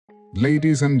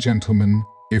Ladies and gentlemen,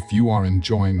 if you are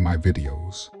enjoying my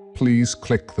videos, please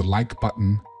click the like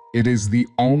button. It is the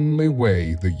only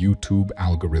way the YouTube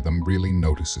algorithm really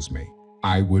notices me.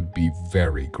 I would be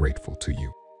very grateful to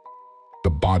you.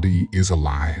 The body is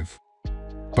alive,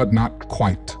 but not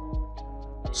quite.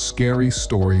 Scary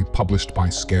story published by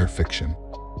Scare Fiction.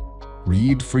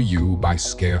 Read for you by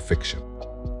Scare Fiction.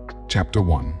 Chapter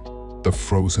 1. The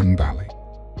Frozen Valley.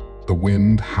 The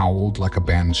wind howled like a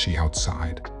banshee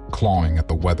outside, clawing at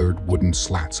the weathered wooden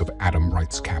slats of Adam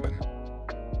Wright's cabin.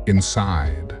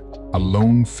 Inside, a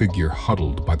lone figure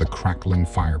huddled by the crackling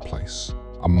fireplace,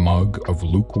 a mug of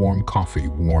lukewarm coffee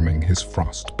warming his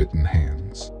frost-bitten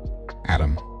hands.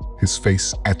 Adam, his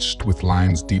face etched with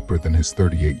lines deeper than his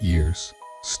 38 years,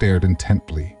 stared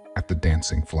intently at the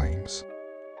dancing flames.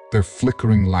 Their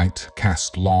flickering light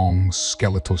cast long,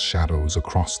 skeletal shadows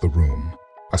across the room,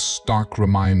 a stark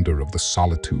reminder of the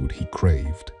solitude he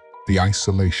craved, the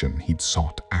isolation he'd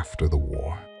sought after the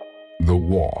war. The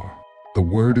war. The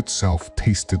word itself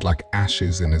tasted like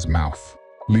ashes in his mouth,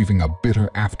 leaving a bitter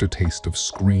aftertaste of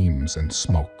screams and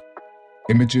smoke.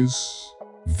 Images,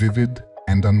 vivid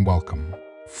and unwelcome,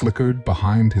 flickered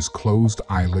behind his closed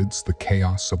eyelids, the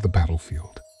chaos of the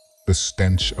battlefield, the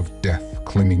stench of death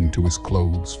clinging to his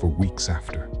clothes for weeks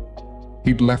after.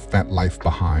 He'd left that life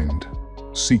behind,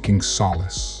 seeking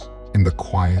solace in the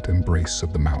quiet embrace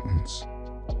of the mountains.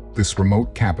 This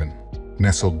remote cabin,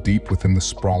 nestled deep within the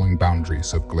sprawling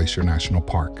boundaries of Glacier National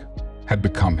Park, had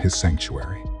become his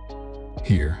sanctuary.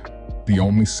 Here, the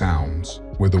only sounds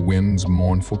were the wind's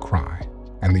mournful cry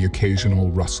and the occasional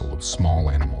rustle of small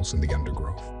animals in the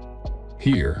undergrowth.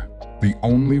 Here, the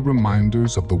only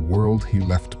reminders of the world he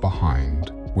left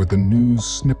behind were the news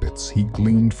snippets he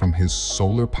gleaned from his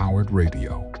solar-powered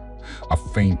radio, a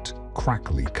faint,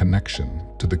 crackly connection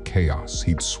to the chaos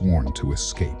he'd sworn to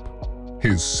escape.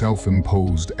 His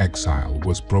self-imposed exile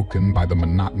was broken by the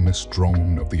monotonous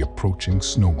drone of the approaching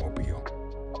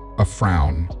snowmobile. A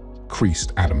frown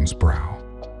creased Adam's brow.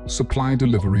 Supply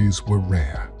deliveries were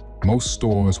rare. Most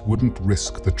stores wouldn't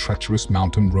risk the treacherous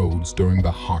mountain roads during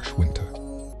the harsh winter.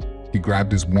 He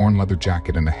grabbed his worn leather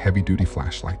jacket and a heavy-duty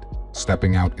flashlight,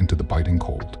 stepping out into the biting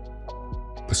cold.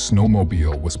 The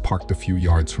snowmobile was parked a few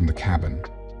yards from the cabin,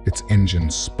 its engine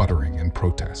sputtering in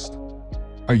protest.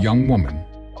 A young woman,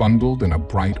 bundled in a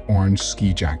bright orange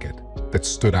ski jacket that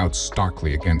stood out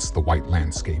starkly against the white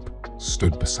landscape,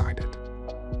 stood beside it.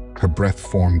 Her breath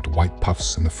formed white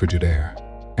puffs in the frigid air,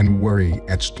 and worry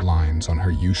etched lines on her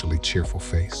usually cheerful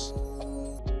face.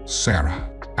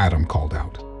 "Sarah," Adam called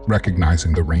out,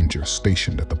 recognizing the ranger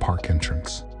stationed at the park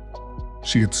entrance.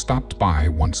 She had stopped by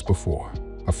once before,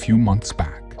 a few months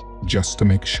back, just to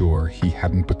make sure he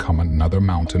hadn't become another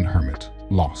mountain hermit,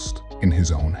 lost in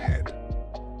his own head.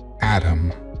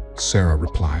 "Adam," Sarah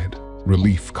replied,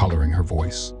 relief coloring her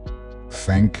voice.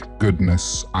 "Thank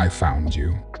goodness I found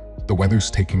you. The weather's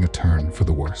taking a turn for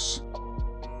the worse.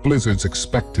 Blizzard's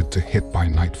expected to hit by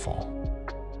nightfall.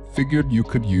 Figured you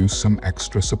could use some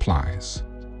extra supplies."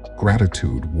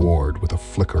 Gratitude warred with a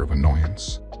flicker of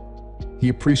annoyance. He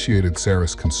appreciated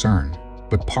Sarah's concern,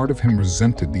 but part of him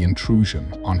resented the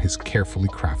intrusion on his carefully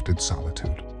crafted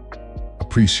solitude.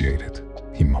 "Appreciate it,"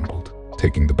 he mumbled,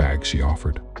 taking the bag she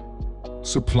offered.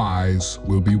 "Supplies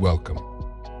will be welcome."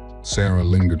 Sarah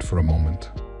lingered for a moment,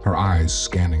 her eyes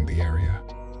scanning the area.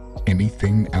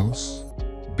 "Anything else?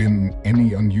 Been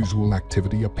any unusual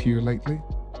activity up here lately?"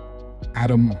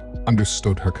 Adam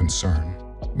understood her concern.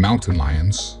 Mountain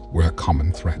lions were a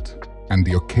common threat, and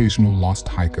the occasional lost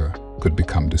hiker could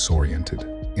become disoriented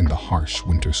in the harsh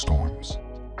winter storms.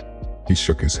 He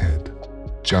shook his head.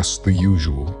 "Just the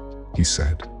usual," he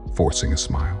said, forcing a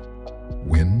smile.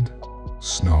 "Wind?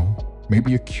 Snow?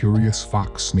 Maybe a curious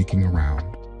fox sneaking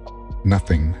around.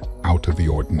 Nothing out of the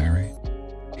ordinary."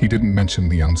 He didn't mention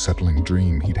the unsettling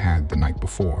dream he'd had the night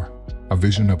before, a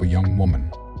vision of a young woman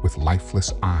with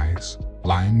lifeless eyes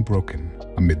lying broken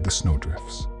amid the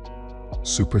snowdrifts.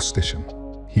 Superstition.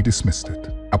 He dismissed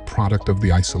it, a product of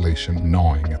the isolation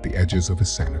gnawing at the edges of his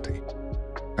sanity.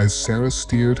 As Sarah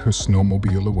steered her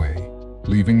snowmobile away,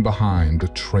 leaving behind a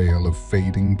trail of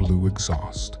fading blue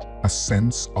exhaust, a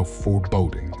sense of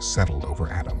foreboding settled over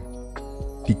Adam.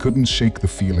 He couldn't shake the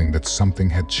feeling that something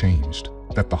had changed,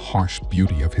 that the harsh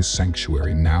beauty of his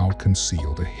sanctuary now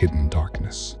concealed a hidden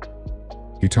darkness.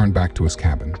 He turned back to his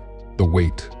cabin, the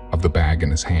weight of the bag in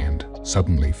his hand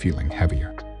suddenly feeling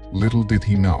heavier. Little did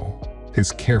he know,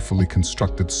 his carefully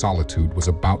constructed solitude was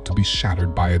about to be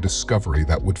shattered by a discovery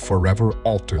that would forever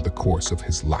alter the course of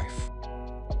his life.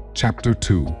 Chapter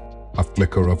 2. A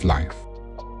Flicker of Life.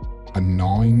 A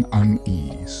gnawing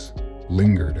unease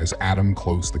lingered as Adam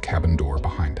closed the cabin door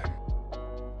behind him.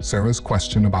 Sarah's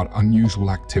question about unusual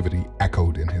activity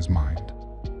echoed in his mind.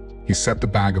 He set the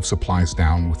bag of supplies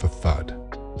down with a thud,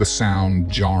 the sound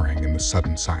jarring in the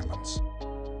sudden silence.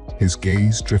 His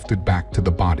gaze drifted back to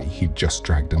the body he'd just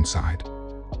dragged inside.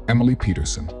 Emily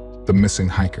Peterson, the missing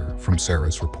hiker from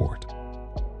Sarah's report.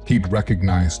 He'd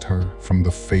recognized her from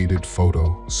the faded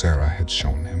photo Sarah had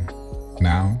shown him.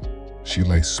 Now, she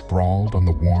lay sprawled on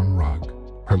the worn rug,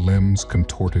 her limbs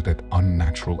contorted at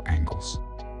unnatural angles.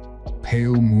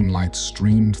 Pale moonlight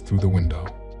streamed through the window,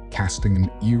 casting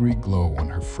an eerie glow on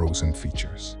her frozen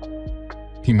features.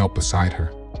 He knelt beside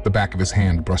her, the back of his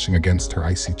hand brushing against her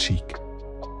icy cheek.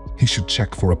 He should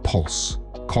check for a pulse,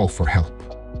 call for help.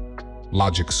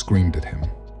 Logic screamed at him,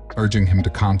 urging him to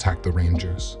contact the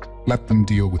rangers, let them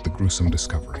deal with the gruesome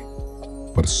discovery.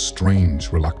 But a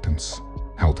strange reluctance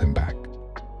held him back.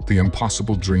 The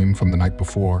impossible dream from the night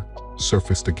before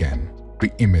surfaced again,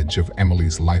 the image of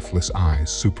Emily's lifeless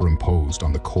eyes superimposed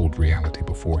on the cold reality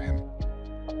before him.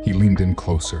 He leaned in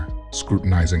closer,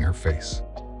 scrutinizing her face.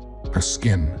 Her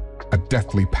skin, a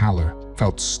deathly pallor,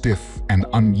 felt stiff and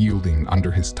unyielding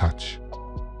under his touch.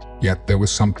 Yet there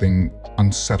was something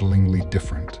unsettlingly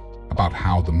different about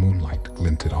how the moonlight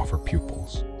glinted off her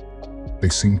pupils. They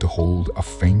seemed to hold a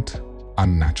faint,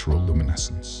 unnatural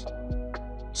luminescence.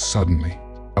 Suddenly,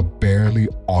 a barely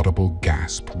audible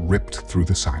gasp ripped through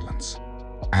the silence.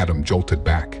 Adam jolted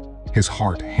back, his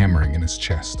heart hammering in his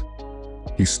chest.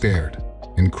 He stared,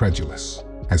 incredulous,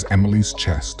 as Emily's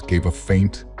chest gave a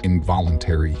faint,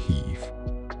 involuntary heave.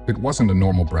 It wasn't a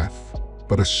normal breath,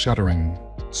 but a shuddering,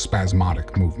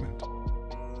 spasmodic movement.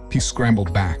 He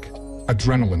scrambled back,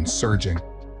 adrenaline surging.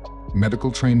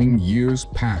 Medical training years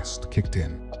past kicked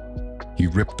in. He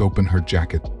ripped open her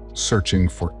jacket, searching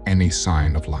for any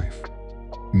sign of life.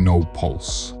 No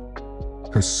pulse.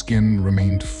 Her skin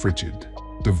remained frigid,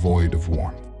 devoid of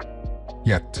warmth.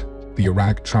 Yet, the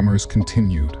erratic tremors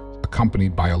continued,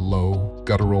 accompanied by a low,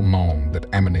 guttural moan that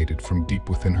emanated from deep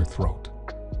within her throat.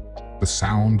 The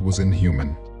sound was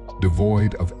inhuman,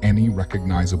 devoid of any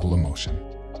recognizable emotion.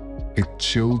 It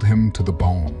chilled him to the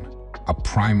bone, a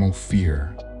primal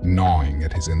fear gnawing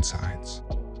at his insides.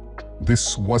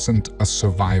 This wasn't a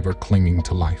survivor clinging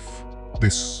to life.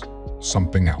 This,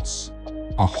 something else.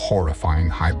 A horrifying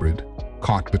hybrid,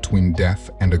 caught between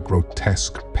death and a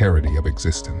grotesque parody of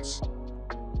existence.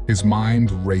 His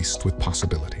mind raced with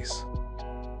possibilities.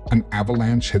 An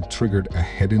avalanche had triggered a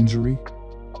head injury,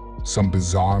 some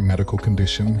bizarre medical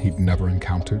condition he'd never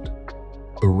encountered.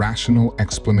 Irrational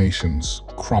explanations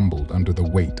crumbled under the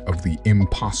weight of the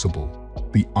impossible,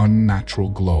 the unnatural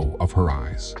glow of her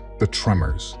eyes, the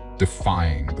tremors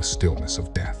defying the stillness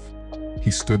of death.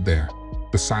 He stood there,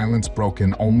 the silence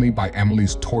broken only by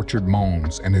Emily's tortured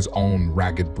moans and his own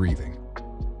ragged breathing.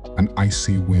 An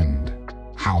icy wind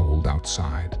howled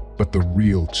outside, but the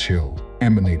real chill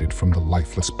emanated from the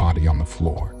lifeless body on the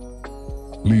floor.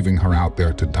 Leaving her out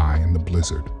there to die in the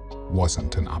blizzard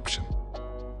wasn't an option.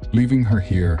 Leaving her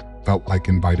here felt like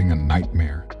inviting a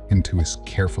nightmare into his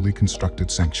carefully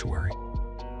constructed sanctuary.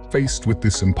 Faced with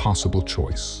this impossible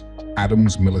choice,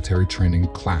 Adam's military training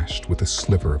clashed with a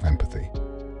sliver of empathy.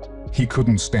 He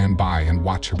couldn't stand by and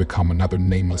watch her become another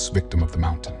nameless victim of the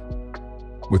mountain.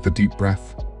 With a deep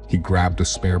breath, he grabbed a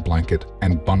spare blanket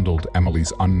and bundled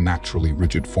Emily's unnaturally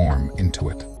rigid form into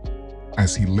it.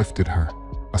 As he lifted her,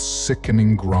 a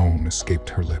sickening groan escaped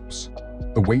her lips.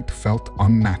 The weight felt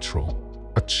unnatural,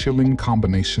 a chilling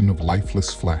combination of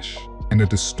lifeless flesh and a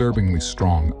disturbingly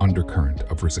strong undercurrent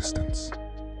of resistance.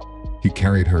 He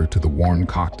carried her to the worn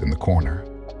cot in the corner,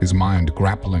 his mind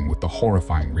grappling with the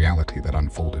horrifying reality that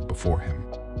unfolded before him.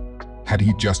 Had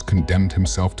he just condemned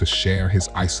himself to share his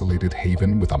isolated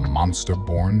haven with a monster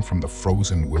born from the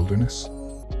frozen wilderness?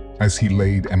 As he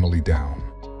laid Emily down,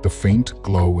 the faint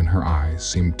glow in her eyes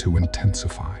seemed to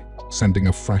intensify, sending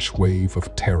a fresh wave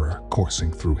of terror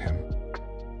coursing through him.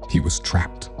 He was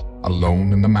trapped,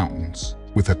 alone in the mountains,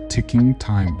 with a ticking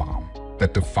time bomb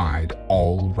that defied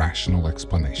all rational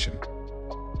explanation.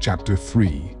 Chapter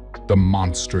 3: The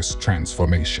Monstrous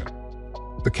Transformation.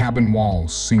 The cabin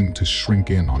walls seemed to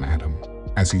shrink in on Adam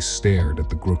as he stared at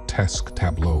the grotesque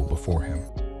tableau before him.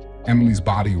 Emily's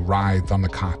body writhed on the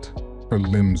cot, her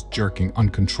limbs jerking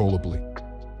uncontrollably.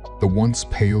 The once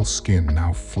pale skin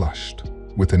now flushed,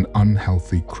 with an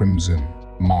unhealthy crimson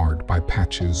marred by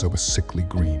patches of a sickly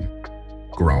green.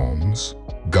 Groans,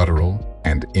 guttural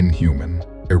and inhuman,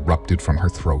 erupted from her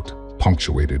throat,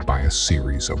 punctuated by a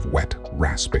series of wet,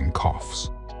 rasping coughs.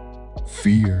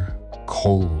 Fear,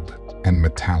 cold, and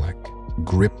metallic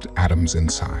gripped Adam's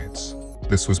insides.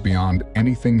 This was beyond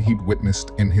anything he'd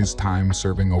witnessed in his time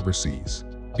serving overseas,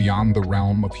 beyond the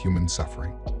realm of human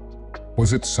suffering.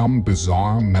 Was it some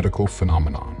bizarre medical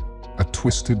phenomenon, a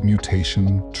twisted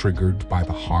mutation triggered by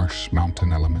the harsh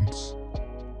mountain elements?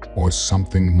 Or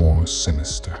something more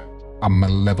sinister, a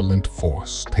malevolent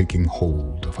force taking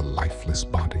hold of a lifeless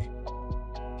body?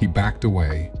 He backed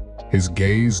away, his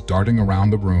gaze darting around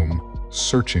the room,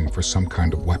 searching for some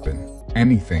kind of weapon,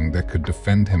 anything that could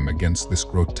defend him against this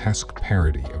grotesque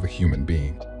parody of a human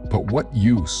being. But what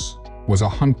use was a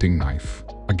hunting knife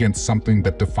against something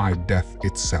that defied death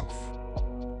itself?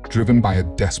 Driven by a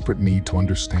desperate need to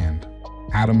understand,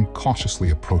 Adam cautiously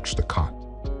approached the cot.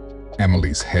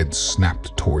 Emily's head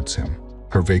snapped towards him,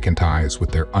 her vacant eyes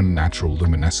with their unnatural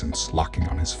luminescence locking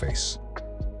on his face.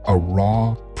 A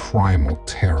raw, primal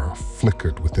terror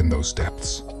flickered within those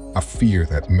depths, a fear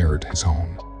that mirrored his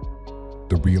own.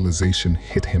 The realization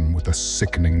hit him with a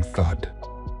sickening thud.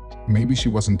 Maybe she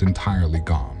wasn't entirely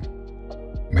gone.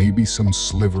 Maybe some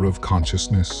sliver of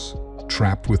consciousness,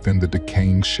 trapped within the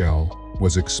decaying shell,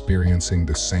 was experiencing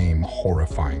the same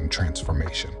horrifying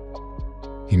transformation.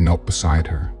 He knelt beside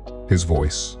her, his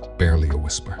voice barely a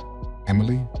whisper.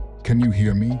 "Emily, can you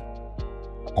hear me?"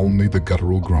 Only the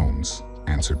guttural groans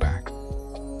answered back.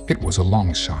 It was a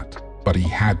long shot, but he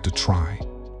had to try.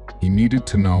 He needed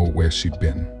to know where she'd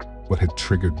been, what had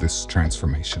triggered this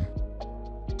transformation.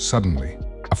 Suddenly,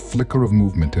 a flicker of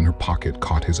movement in her pocket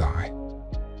caught his eye.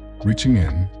 Reaching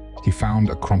in, he found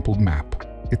a crumpled map,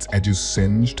 its edges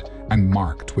singed and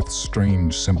marked with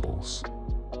strange symbols.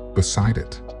 Beside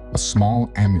it, a small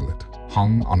amulet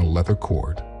hung on a leather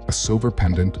cord, a silver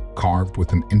pendant carved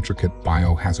with an intricate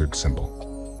biohazard symbol.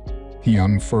 He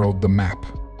unfurled the map,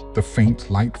 the faint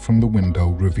light from the window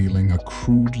revealing a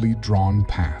crudely drawn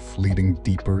path leading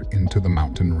deeper into the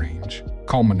mountain range,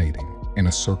 culminating in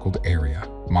a circled area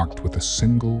marked with a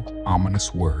single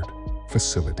ominous word: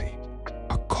 facility.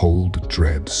 A cold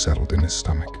dread settled in his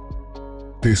stomach.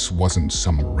 This wasn't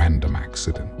some random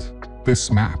accident.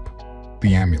 This map,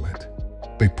 the amulet,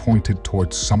 they pointed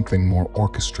towards something more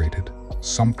orchestrated,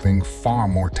 something far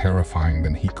more terrifying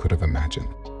than he could have imagined.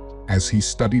 As he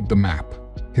studied the map,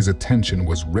 his attention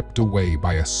was ripped away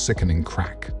by a sickening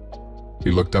crack.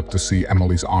 He looked up to see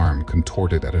Emily's arm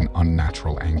contorted at an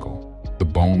unnatural angle, the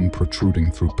bone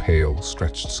protruding through pale,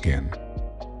 stretched skin.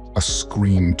 A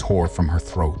scream tore from her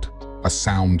throat, a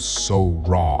sound so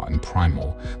raw and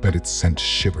primal that it sent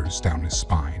shivers down his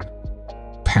spine.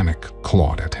 Panic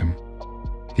clawed at him.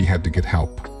 He had to get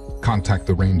help, contact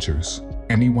the rangers,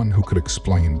 anyone who could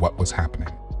explain what was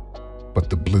happening. But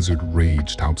the blizzard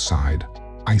raged outside,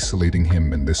 isolating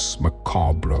him in this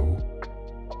macabre.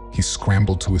 He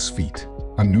scrambled to his feet,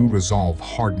 a new resolve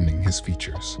hardening his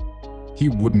features. He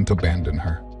wouldn't abandon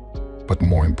her, but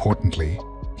more importantly,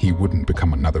 he wouldn't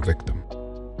become another victim.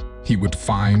 He would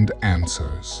find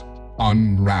answers,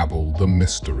 unravel the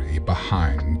mystery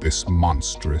behind this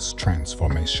monstrous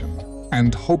transformation,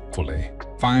 and hopefully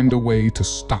find a way to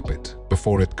stop it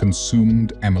before it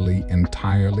consumed Emily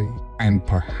entirely, and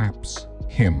perhaps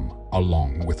him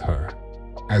along with her.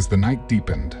 As the night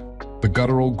deepened, the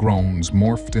guttural groans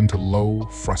morphed into low,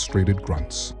 frustrated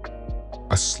grunts.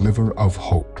 A sliver of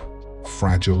hope,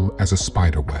 fragile as a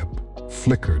spiderweb,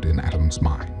 flickered in Adam's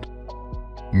mind.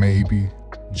 Maybe,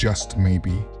 just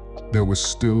maybe, there was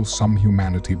still some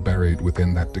humanity buried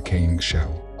within that decaying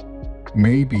shell.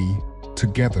 Maybe,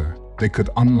 together, they could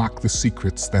unlock the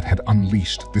secrets that had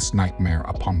unleashed this nightmare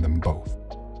upon them both.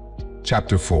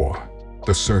 Chapter 4.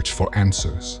 The Search for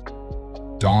Answers.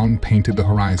 Dawn painted the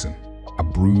horizon, a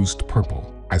bruised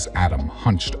purple, as Adam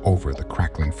hunched over the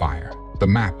crackling fire, the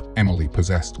map Emily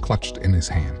possessed clutched in his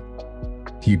hand.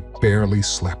 He barely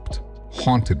slept,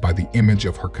 haunted by the image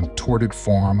of her contorted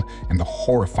form and the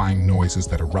horrifying noises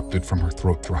that erupted from her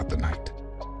throat throughout the night.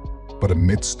 But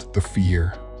amidst the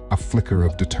fear, a flicker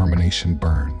of determination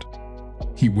burned.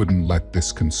 He wouldn't let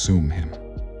this consume him.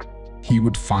 He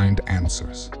would find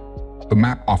answers. The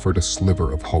map offered a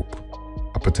sliver of hope,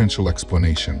 a potential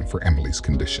explanation for Emily's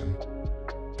condition.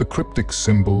 The cryptic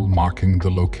symbol marking the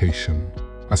location,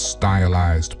 a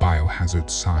stylized biohazard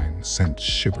sign, sent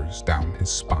shivers down his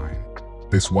spine.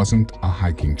 This wasn't a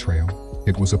hiking trail.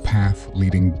 It was a path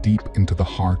leading deep into the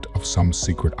heart of some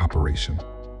secret operation.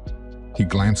 He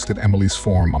glanced at Emily's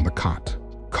form on the cot,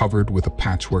 covered with a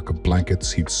patchwork of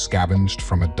blankets he'd scavenged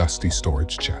from a dusty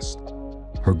storage chest.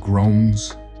 Her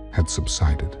groans had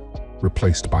subsided,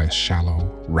 replaced by a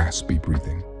shallow, raspy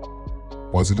breathing.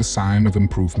 Was it a sign of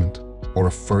improvement, or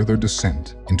a further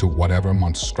descent into whatever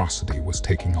monstrosity was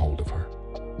taking hold of her?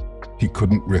 He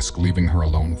couldn't risk leaving her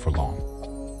alone for long.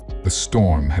 The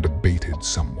storm had abated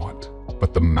somewhat,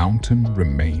 but the mountain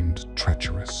remained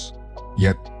treacherous.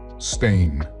 Yet,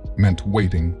 staying meant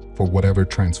waiting for whatever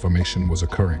transformation was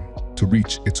occurring to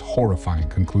reach its horrifying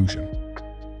conclusion.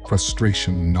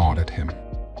 Frustration gnawed at him.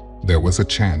 There was a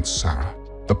chance Sarah,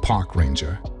 the park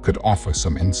ranger, could offer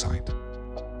some insight.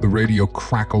 The radio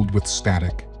crackled with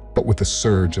static, but with a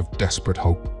surge of desperate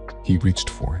hope, he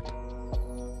reached for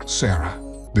it. "Sarah,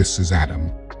 this is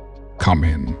Adam. Come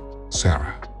in,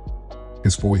 Sarah."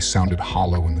 His voice sounded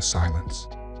hollow in the silence.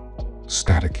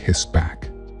 Static hissed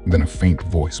back, then a faint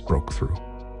voice broke through.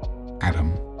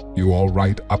 "Adam, you all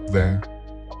right up there?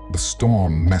 The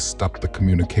storm messed up the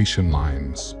communication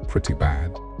lines pretty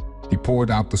bad." He poured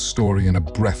out the story in a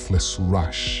breathless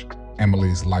rush.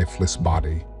 Emily's lifeless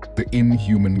body, the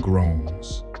inhuman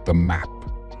groans, the map.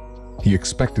 He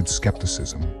expected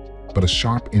skepticism, but a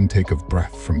sharp intake of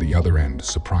breath from the other end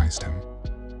surprised him.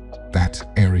 "That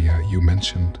area you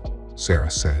mentioned,"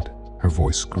 Sarah said, her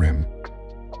voice grim.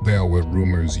 "There were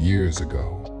rumors years ago.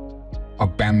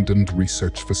 Abandoned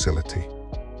research facility.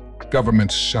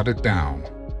 Government shut it down,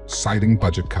 citing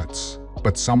budget cuts,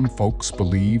 but some folks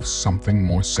believe something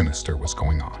more sinister was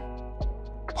going on."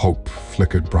 Hope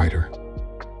flickered brighter.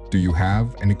 "Do you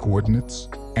have any coordinates?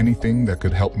 Anything that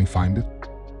could help me find it?"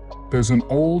 "There's an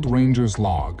old ranger's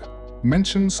log.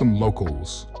 Mentioned some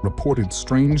locals reported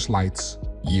strange lights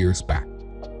years back.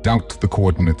 Doubt the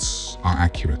coordinates are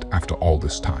accurate after all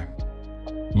this time.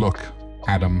 Look,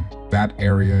 Adam, that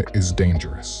area is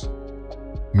dangerous.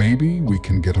 Maybe we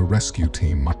can get a rescue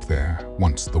team up there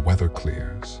once the weather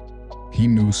clears." He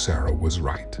knew Sarah was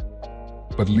right,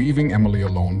 but leaving Emily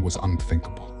alone was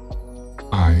unthinkable.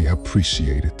 "I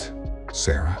appreciate it,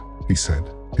 Sarah," he said,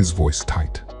 his voice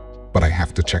tight, "but I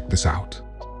have to check this out.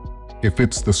 If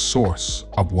it's the source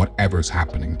of whatever's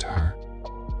happening to her."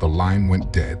 The line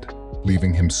went dead,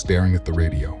 leaving him staring at the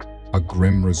radio, a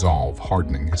grim resolve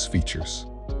hardening his features.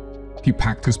 He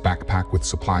packed his backpack with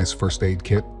supplies, first aid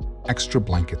kit, extra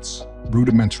blankets,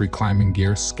 rudimentary climbing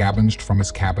gear scavenged from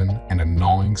his cabin, and a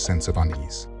gnawing sense of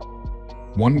unease.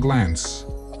 One glance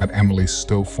at Emily's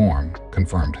still form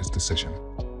confirmed his decision.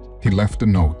 He left a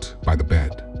note by the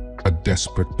bed, a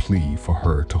desperate plea for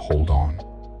her to hold on.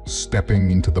 Stepping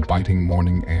into the biting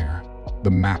morning air,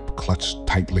 the map clutched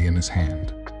tightly in his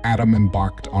hand, Adam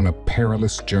embarked on a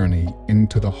perilous journey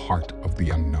into the heart of the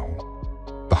unknown.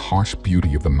 The harsh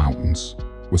beauty of the mountains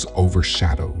was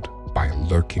overshadowed by a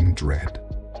lurking dread.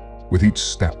 With each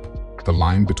step, the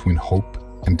line between hope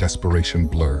and desperation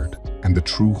blurred, and the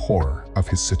true horror of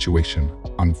his situation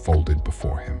unfolded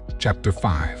before him. Chapter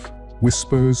 5: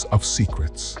 Whispers of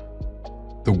Secrets.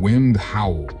 The wind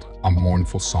howled a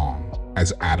mournful song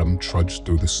as Adam trudged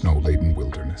through the snow-laden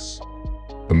wilderness.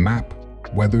 The map,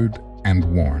 weathered and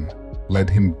worn, led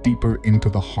him deeper into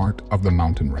the heart of the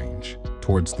mountain range,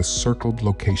 towards the circled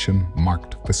location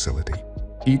marked facility.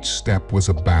 Each step was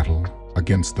a battle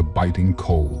against the biting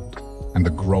cold and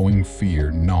the growing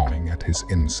fear gnawing at his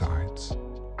insides.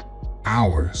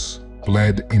 Hours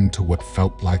bled into what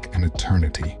felt like an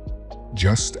eternity.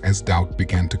 Just as doubt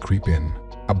began to creep in,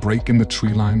 a break in the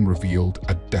tree line revealed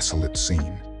a desolate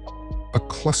scene. A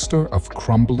cluster of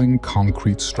crumbling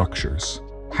concrete structures,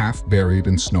 half buried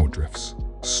in snowdrifts,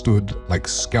 stood like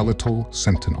skeletal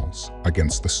sentinels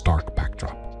against the stark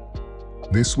backdrop.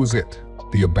 This was it,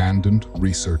 the abandoned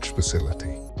research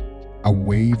facility. A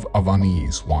wave of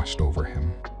unease washed over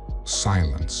him.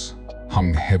 Silence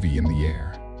hung heavy in the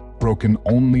air, broken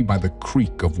only by the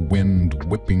creak of wind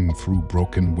whipping through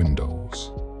broken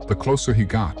windows. The closer he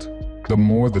got, the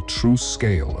more the true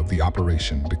scale of the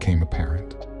operation became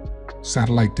apparent.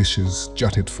 Satellite dishes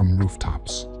jutted from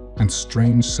rooftops, and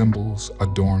strange symbols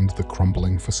adorned the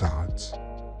crumbling facades.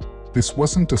 This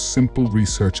wasn't a simple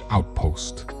research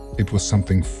outpost. It was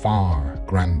something far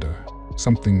grander,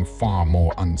 something far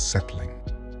more unsettling.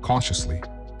 Cautiously,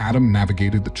 Adam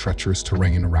navigated the treacherous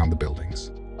terrain around the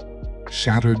buildings.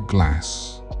 Shattered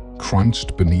glass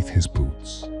crunched beneath his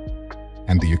boots,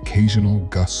 and the occasional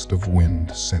gust of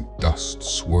wind sent dust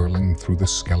swirling through the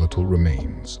skeletal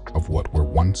remains of what were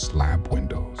once lab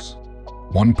windows.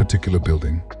 One particular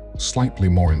building, slightly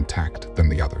more intact than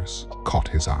the others, caught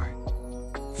his eye.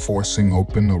 Forcing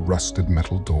open a rusted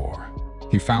metal door,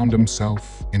 he found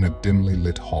himself in a dimly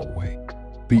lit hallway.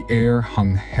 The air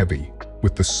hung heavy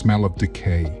with the smell of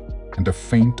decay and a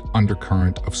faint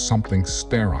undercurrent of something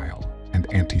sterile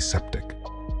and antiseptic.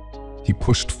 He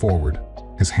pushed forward,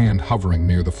 his hand hovering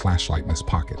near the flashlight in his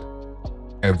pocket.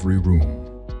 Every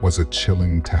room was a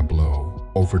chilling tableau: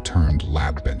 overturned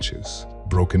lab benches,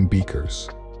 broken beakers,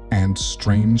 and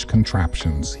strange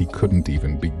contraptions he couldn't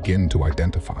even begin to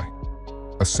identify.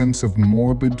 A sense of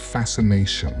morbid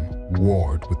fascination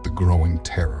warred with the growing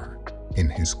terror in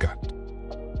his gut.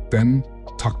 Then,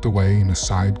 tucked away in a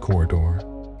side corridor,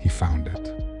 he found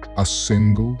it. A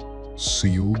single,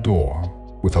 sealed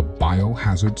door with a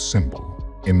biohazard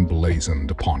symbol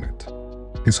emblazoned upon it.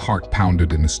 His heart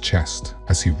pounded in his chest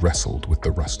as he wrestled with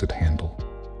the rusted handle.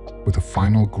 With a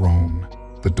final groan,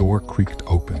 the door creaked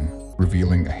open,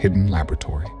 revealing a hidden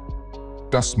laboratory.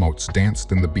 Dust motes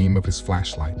danced in the beam of his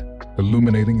flashlight,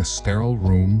 illuminating a sterile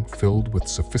room filled with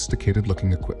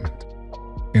sophisticated-looking equipment.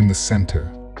 In the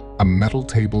center, a metal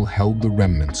table held the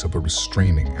remnants of a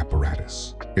restraining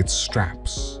apparatus, its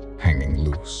straps hanging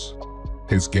loose.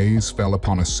 His gaze fell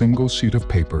upon a single sheet of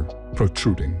paper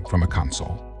protruding from a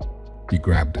console. He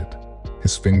grabbed it,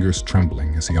 his fingers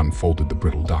trembling as he unfolded the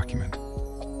brittle document.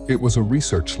 It was a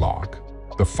research log,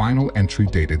 the final entry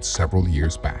dated several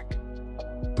years back.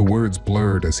 The words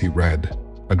blurred as he read,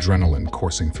 adrenaline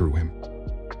coursing through him.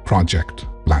 Project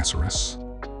Lazarus.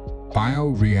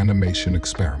 Bioreanimation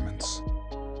experiments.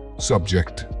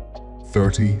 Subject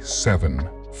 37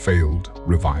 failed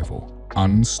revival.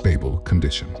 Unstable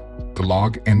condition. The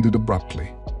log ended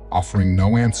abruptly, offering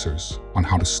no answers on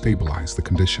how to stabilize the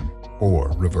condition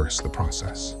or reverse the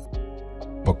process.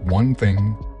 But one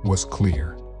thing was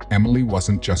clear. Emily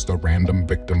wasn't just a random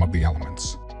victim of the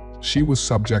elements. She was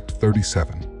Subject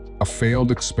 37, a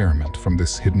failed experiment from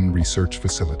this hidden research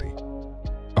facility.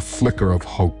 A flicker of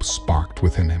hope sparked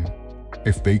within him.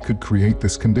 If they could create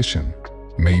this condition,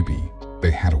 maybe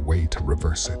they had a way to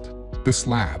reverse it. This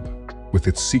lab, with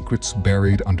its secrets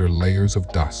buried under layers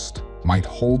of dust, might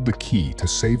hold the key to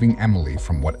saving Emily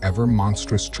from whatever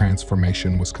monstrous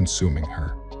transformation was consuming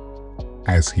her.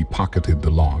 As he pocketed the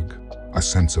log, a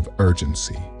sense of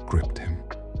urgency gripped him.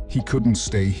 He couldn't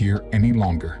stay here any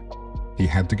longer. He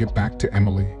had to get back to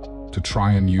Emily, to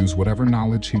try and use whatever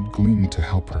knowledge he'd gleaned to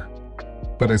help her.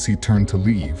 But as he turned to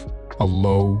leave, a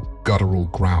low, guttural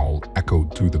growl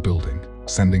echoed through the building,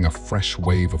 sending a fresh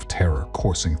wave of terror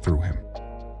coursing through him.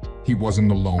 He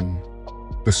wasn't alone.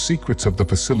 The secrets of the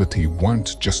facility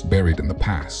weren't just buried in the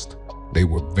past. They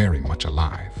were very much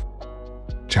alive.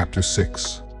 Chapter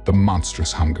 6. The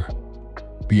Monstrous Hunger.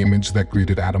 The image that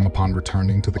greeted Adam upon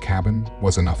returning to the cabin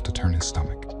was enough to turn his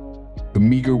stomach. The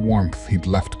meager warmth he'd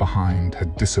left behind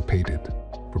had dissipated,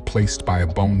 replaced by a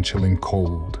bone-chilling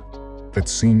cold that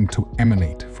seemed to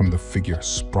emanate from the figure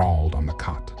sprawled on the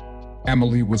cot.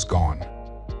 Emily was gone.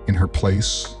 In her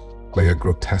place lay a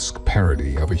grotesque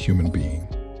parody of a human being.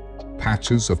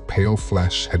 Patches of pale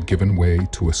flesh had given way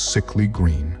to a sickly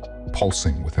green,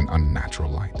 pulsing with an unnatural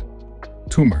light.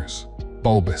 Tumors,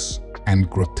 bulbous and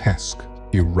grotesque,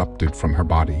 erupted from her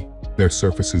body, their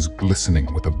surfaces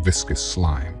glistening with a viscous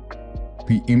slime.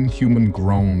 The inhuman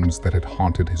groans that had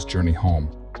haunted his journey home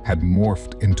had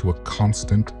morphed into a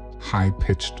constant,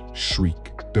 high-pitched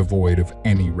shriek devoid of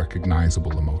any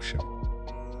recognizable emotion.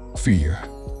 Fear,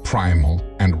 primal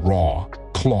and raw,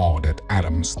 clawed at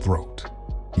Adam's throat.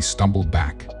 He stumbled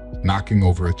back, knocking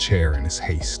over a chair in his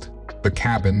haste. The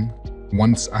cabin,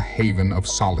 once a haven of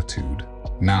solitude,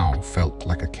 now felt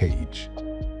like a cage.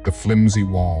 The flimsy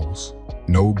walls,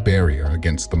 no barrier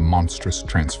against the monstrous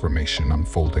transformation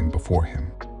unfolding before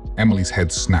him. Emily's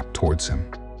head snapped towards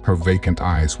him, her vacant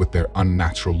eyes with their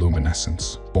unnatural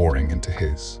luminescence boring into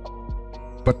his.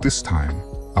 But this time,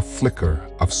 a flicker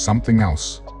of something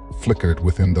else flickered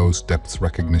within those depths,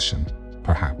 recognition,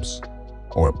 perhaps,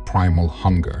 or a primal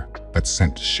hunger that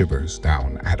sent shivers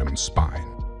down Adam's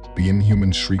spine. The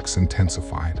inhuman shrieks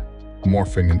intensified,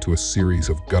 morphing into a series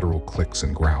of guttural clicks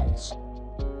and growls.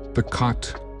 The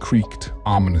cot creaked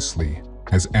ominously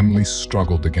as Emily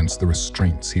struggled against the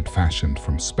restraints he'd fashioned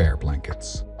from spare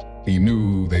blankets. He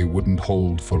knew they wouldn't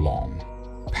hold for long.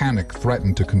 Panic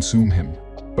threatened to consume him,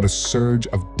 but a surge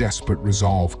of desperate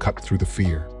resolve cut through the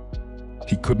fear.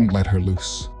 He couldn't let her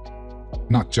loose,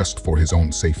 not just for his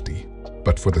own safety,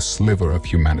 but for the sliver of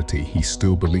humanity he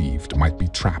still believed might be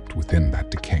trapped within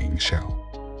that decaying shell.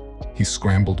 He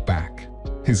scrambled back,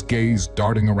 his gaze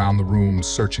darting around the room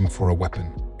searching for a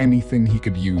weapon, anything he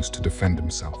could use to defend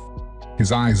himself.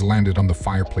 His eyes landed on the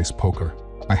fireplace poker,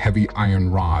 a heavy iron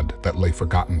rod that lay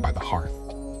forgotten by the hearth.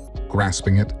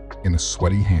 Grasping it in a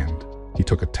sweaty hand, he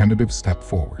took a tentative step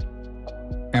forward.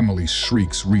 Emily's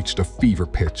shrieks reached a fever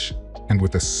pitch, and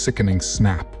with a sickening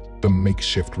snap, the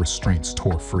makeshift restraints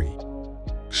tore free.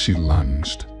 She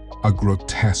lunged, a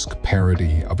grotesque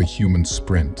parody of a human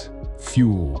sprint,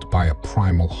 fueled by a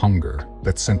primal hunger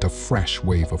that sent a fresh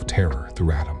wave of terror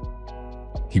through Adam.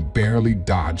 He barely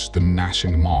dodged the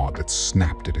gnashing maw that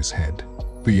snapped at his head.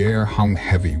 The air hung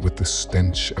heavy with the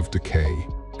stench of decay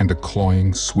and a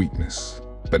cloying sweetness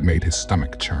that made his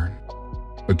stomach churn.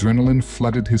 Adrenaline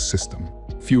flooded his system,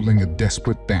 fueling a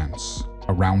desperate dance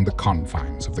around the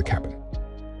confines of the cabin.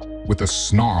 With a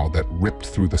snarl that ripped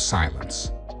through the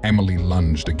silence, Emily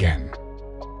lunged again.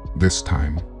 This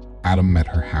time, Adam met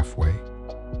her halfway.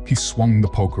 He swung the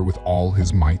poker with all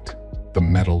his might, the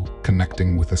metal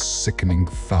connecting with a sickening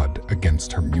thud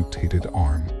against her mutated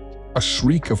arm. A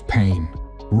shriek of pain,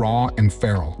 raw and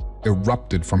feral,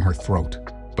 erupted from her throat,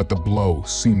 but the blow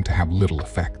seemed to have little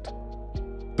effect.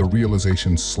 The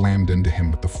realization slammed into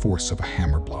him with the force of a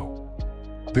hammer blow.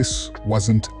 This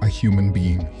wasn't a human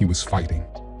being he was fighting.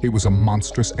 It was a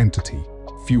monstrous entity,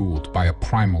 fueled by a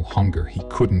primal hunger he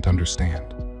couldn't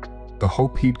understand. The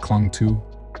hope he'd clung to,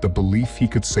 the belief he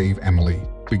could save Emily,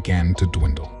 began to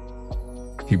dwindle.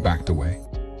 He backed away,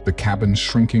 the cabin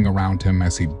shrinking around him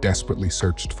as he desperately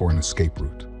searched for an escape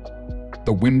route.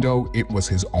 The window, it was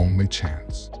his only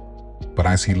chance. But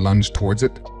as he lunged towards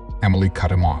it, Emily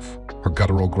cut him off, her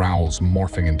guttural growls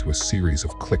morphing into a series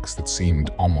of clicks that seemed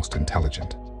almost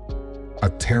intelligent. A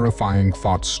terrifying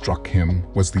thought struck him.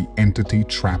 Was the entity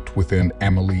trapped within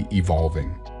Emily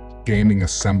evolving, gaining a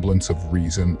semblance of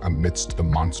reason amidst the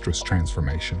monstrous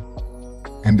transformation?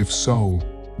 And if so,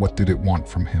 what did it want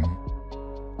from him?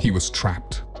 He was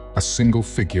trapped, a single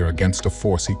figure against a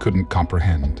force he couldn't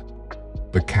comprehend.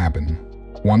 The cabin,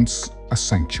 once a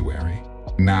sanctuary,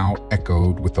 now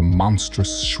echoed with the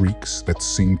monstrous shrieks that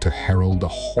seemed to herald a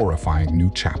horrifying new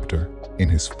chapter in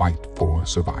his fight for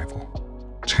survival.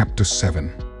 Chapter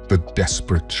 7. The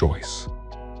Desperate Choice.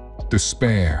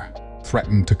 Despair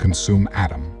threatened to consume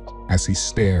Adam as he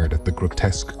stared at the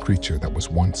grotesque creature that was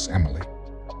once Emily.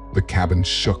 The cabin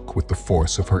shook with the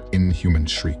force of her inhuman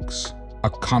shrieks, a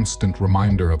constant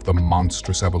reminder of the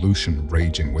monstrous evolution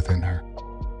raging within her.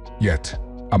 Yet,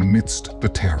 amidst the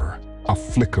terror, a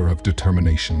flicker of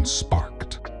determination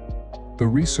sparked. The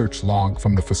research log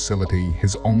from the facility,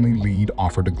 his only lead,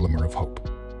 offered a glimmer of hope.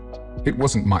 It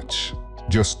wasn't much,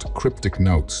 just cryptic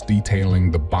notes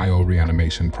detailing the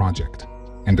bioreanimation project,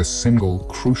 and a single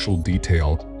crucial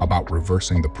detail about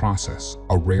reversing the process,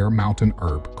 a rare mountain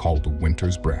herb called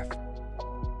winter's breath.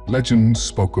 Legend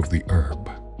spoke of the herb,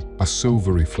 a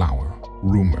silvery flower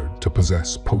rumored to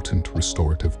possess potent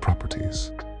restorative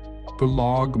properties. The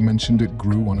log mentioned it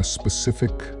grew on a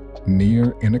specific,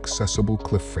 near-inaccessible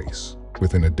cliff face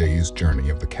within a day's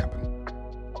journey of the cabin.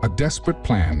 A desperate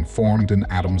plan formed in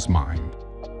Adam's mind.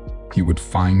 He would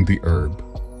find the herb,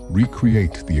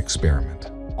 recreate the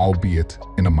experiment, albeit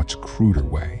in a much cruder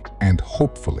way, and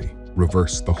hopefully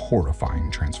reverse the horrifying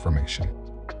transformation.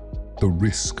 The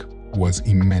risk was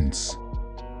immense.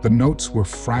 The notes were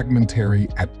fragmentary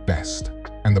at best,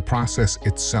 and the process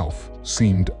itself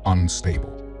seemed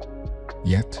unstable.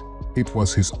 Yet, it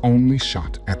was his only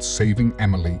shot at saving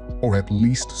Emily, or at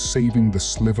least saving the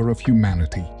sliver of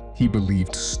humanity he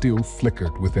believed still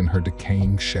flickered within her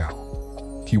decaying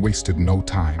shell. He wasted no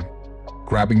time.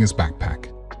 Grabbing his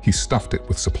backpack, he stuffed it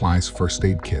with supplies, first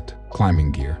aid kit,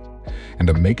 climbing gear, and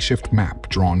a makeshift map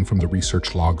drawn from the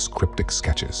research log's cryptic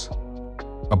sketches.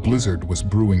 A blizzard was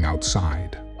brewing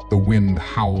outside, the wind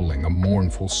howling a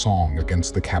mournful song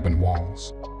against the cabin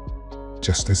walls.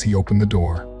 Just as he opened the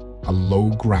door, a low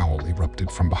growl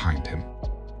erupted from behind him.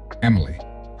 Emily,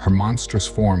 her monstrous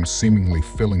form seemingly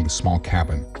filling the small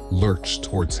cabin, lurched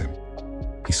towards him.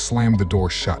 He slammed the door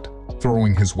shut,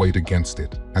 throwing his weight against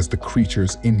it as the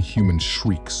creature's inhuman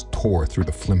shrieks tore through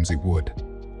the flimsy wood.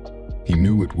 He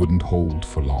knew it wouldn't hold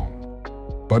for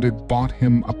long, but it bought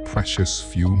him a precious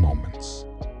few moments.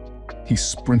 He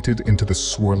sprinted into the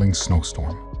swirling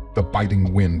snowstorm, the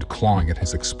biting wind clawing at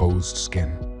his exposed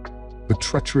skin. The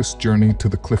treacherous journey to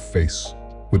the cliff face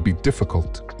would be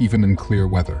difficult even in clear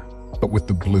weather, but with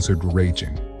the blizzard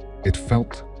raging, it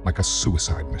felt like a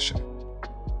suicide mission.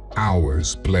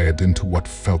 Hours bled into what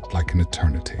felt like an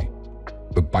eternity.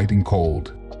 The biting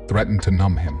cold threatened to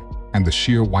numb him, and the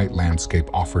sheer white landscape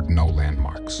offered no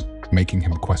landmarks, making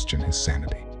him question his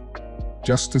sanity.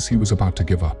 Just as he was about to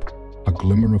give up, a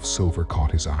glimmer of silver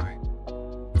caught his eye.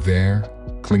 There,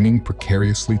 clinging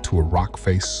precariously to a rock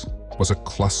face, was a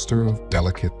cluster of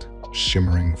delicate,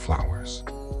 shimmering flowers.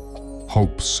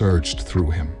 Hope surged through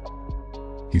him.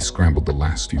 He scrambled the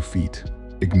last few feet,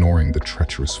 ignoring the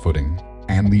treacherous footing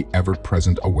and the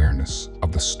ever-present awareness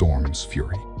of the storm's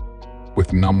fury.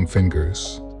 With numb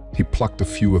fingers, he plucked a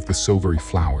few of the silvery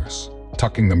flowers,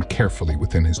 tucking them carefully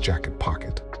within his jacket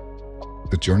pocket.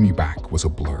 The journey back was a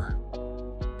blur.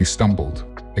 He stumbled,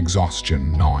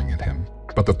 exhaustion gnawing at him,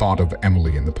 but the thought of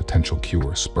Emily and the potential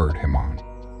cure spurred him on.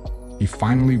 He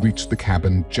finally reached the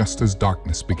cabin just as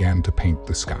darkness began to paint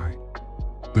the sky.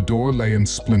 The door lay in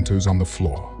splinters on the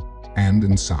floor, and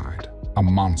inside, a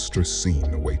monstrous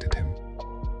scene awaited him.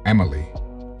 Emily,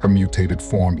 her mutated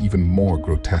form even more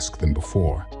grotesque than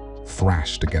before,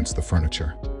 thrashed against the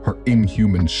furniture, her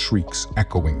inhuman shrieks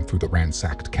echoing through the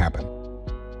ransacked cabin.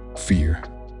 Fear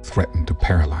threatened to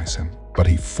paralyze him, but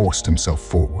he forced himself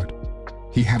forward.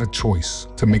 He had a choice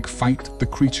to make fight the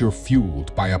creature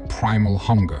fueled by a primal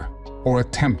hunger or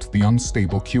attempt the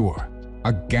unstable cure,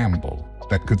 a gamble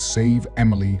that could save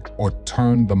Emily or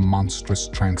turn the monstrous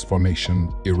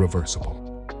transformation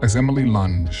irreversible. As Emily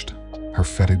lunged, her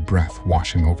fetid breath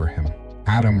washing over him,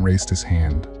 Adam raised his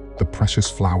hand, the precious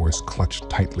flowers clutched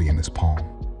tightly in his palm.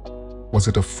 Was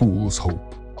it a fool's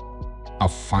hope? A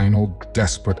final,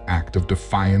 desperate act of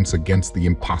defiance against the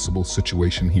impossible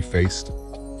situation he faced?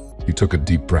 He took a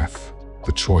deep breath,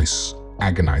 the choice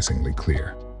agonizingly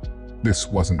clear. This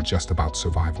wasn't just about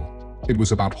survival. It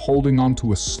was about holding on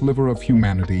to a sliver of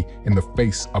humanity in the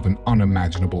face of an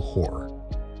unimaginable horror.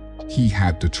 He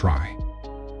had to try.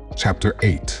 Chapter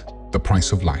 8: The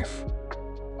Price of Life.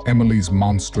 Emily's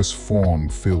monstrous form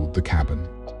filled the cabin,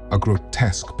 a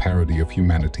grotesque parody of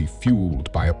humanity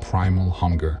fueled by a primal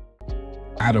hunger.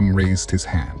 Adam raised his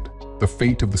hand, the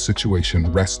fate of the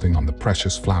situation resting on the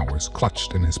precious flowers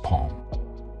clutched in his palm.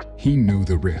 He knew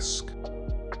the risk.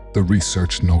 The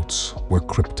research notes were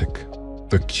cryptic.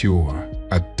 The cure,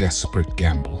 a desperate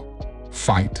gamble.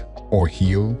 Fight or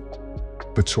heal?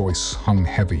 The choice hung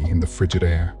heavy in the frigid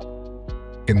air.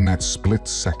 In that split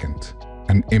second,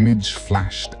 an image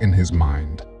flashed in his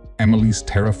mind. Emily's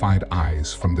terrified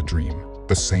eyes from the dream,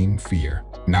 the same fear,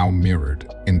 now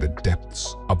mirrored in the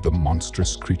depths of the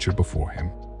monstrous creature before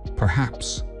him.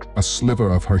 Perhaps a sliver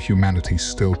of her humanity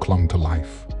still clung to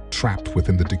life, trapped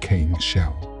within the decaying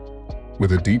shell.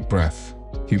 With a deep breath,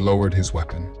 he lowered his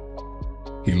weapon.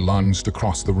 He lunged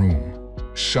across the room,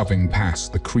 shoving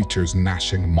past the creature's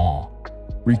gnashing maw.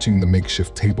 Reaching the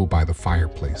makeshift table by the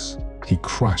fireplace, he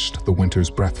crushed the winter's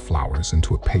breath flowers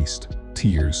into a paste,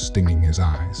 tears stinging his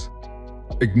eyes.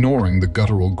 Ignoring the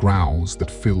guttural growls that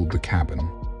filled the cabin,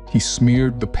 he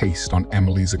smeared the paste on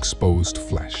Emily's exposed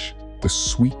flesh, the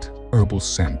sweet herbal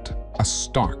scent, a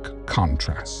stark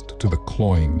contrast to the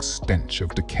cloying stench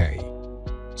of decay.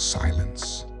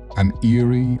 Silence. An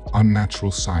eerie,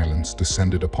 unnatural silence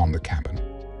descended upon the cabin.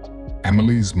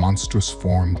 Emily's monstrous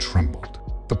form trembled,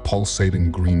 the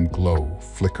pulsating green glow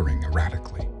flickering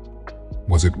erratically.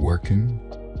 Was it working?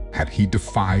 Had he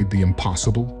defied the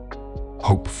impossible?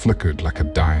 Hope flickered like a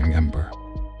dying ember.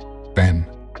 Then,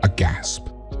 a gasp.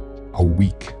 A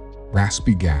weak,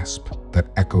 raspy gasp that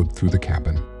echoed through the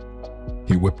cabin.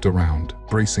 He whipped around,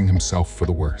 bracing himself for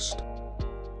the worst.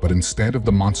 But instead of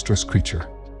the monstrous creature,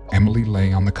 Emily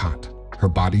lay on the cot, her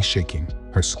body shaking,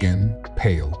 her skin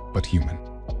pale but human.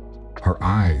 Her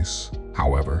eyes,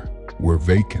 however, were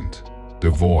vacant,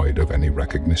 devoid of any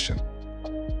recognition.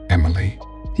 "Emily,"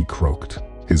 he croaked,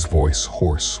 his voice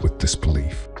hoarse with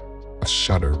disbelief. A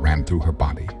shudder ran through her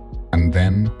body, and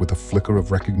then, with a flicker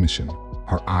of recognition,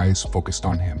 her eyes focused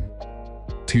on him.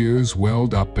 Tears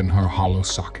welled up in her hollow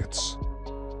sockets.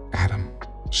 "Adam,"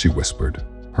 she whispered,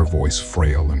 her voice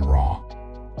frail and raw.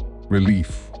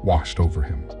 Relief washed over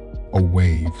him, a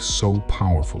wave so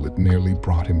powerful it nearly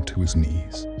brought him to his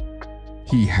knees.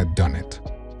 He had done it.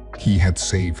 He had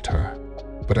saved her.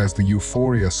 But as the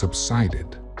euphoria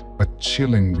subsided, a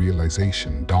chilling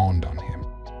realization dawned on him.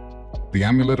 The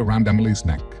amulet around Emily's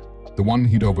neck, the one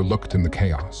he'd overlooked in the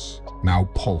chaos, now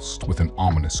pulsed with an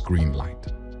ominous green light.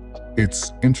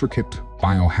 Its intricate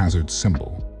biohazard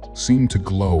symbol seemed to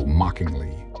glow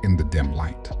mockingly in the dim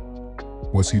light.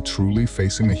 Was he truly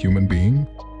facing a human being,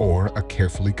 or a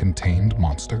carefully contained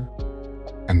monster?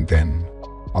 And then,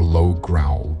 a low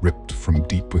growl ripped from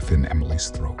deep within Emily's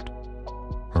throat.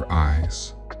 Her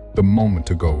eyes, the moment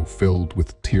ago filled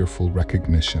with tearful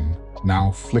recognition,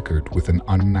 now flickered with an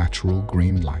unnatural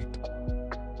green light.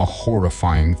 A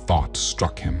horrifying thought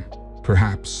struck him.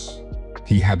 Perhaps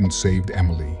he hadn't saved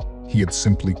Emily. He had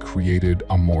simply created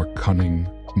a more cunning,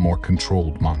 more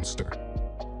controlled monster.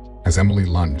 As Emily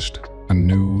lunged, a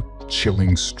new,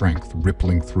 chilling strength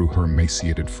rippling through her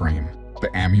emaciated frame,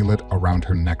 the amulet around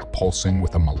her neck pulsing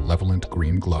with a malevolent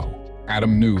green glow.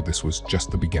 Adam knew this was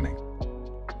just the beginning.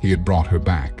 He had brought her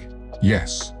back,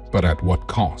 yes, but at what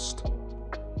cost?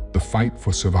 The fight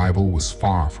for survival was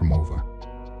far from over.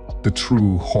 The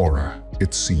true horror,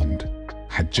 it seemed,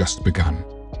 had just begun.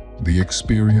 The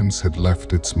experience had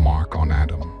left its mark on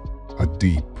Adam, a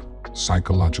deep,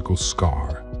 psychological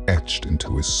scar etched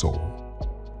into his soul.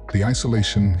 The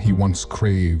isolation he once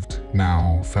craved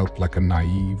now felt like a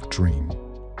naive dream.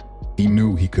 He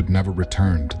knew he could never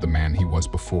return to the man he was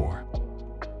before.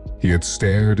 He had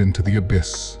stared into the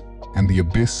abyss, and the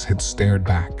abyss had stared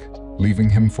back, leaving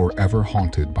him forever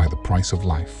haunted by the price of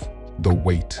life, the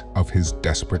weight of his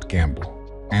desperate gamble,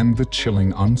 and the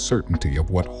chilling uncertainty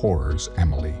of what horrors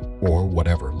Emily, or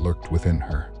whatever lurked within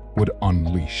her, would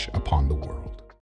unleash upon the world.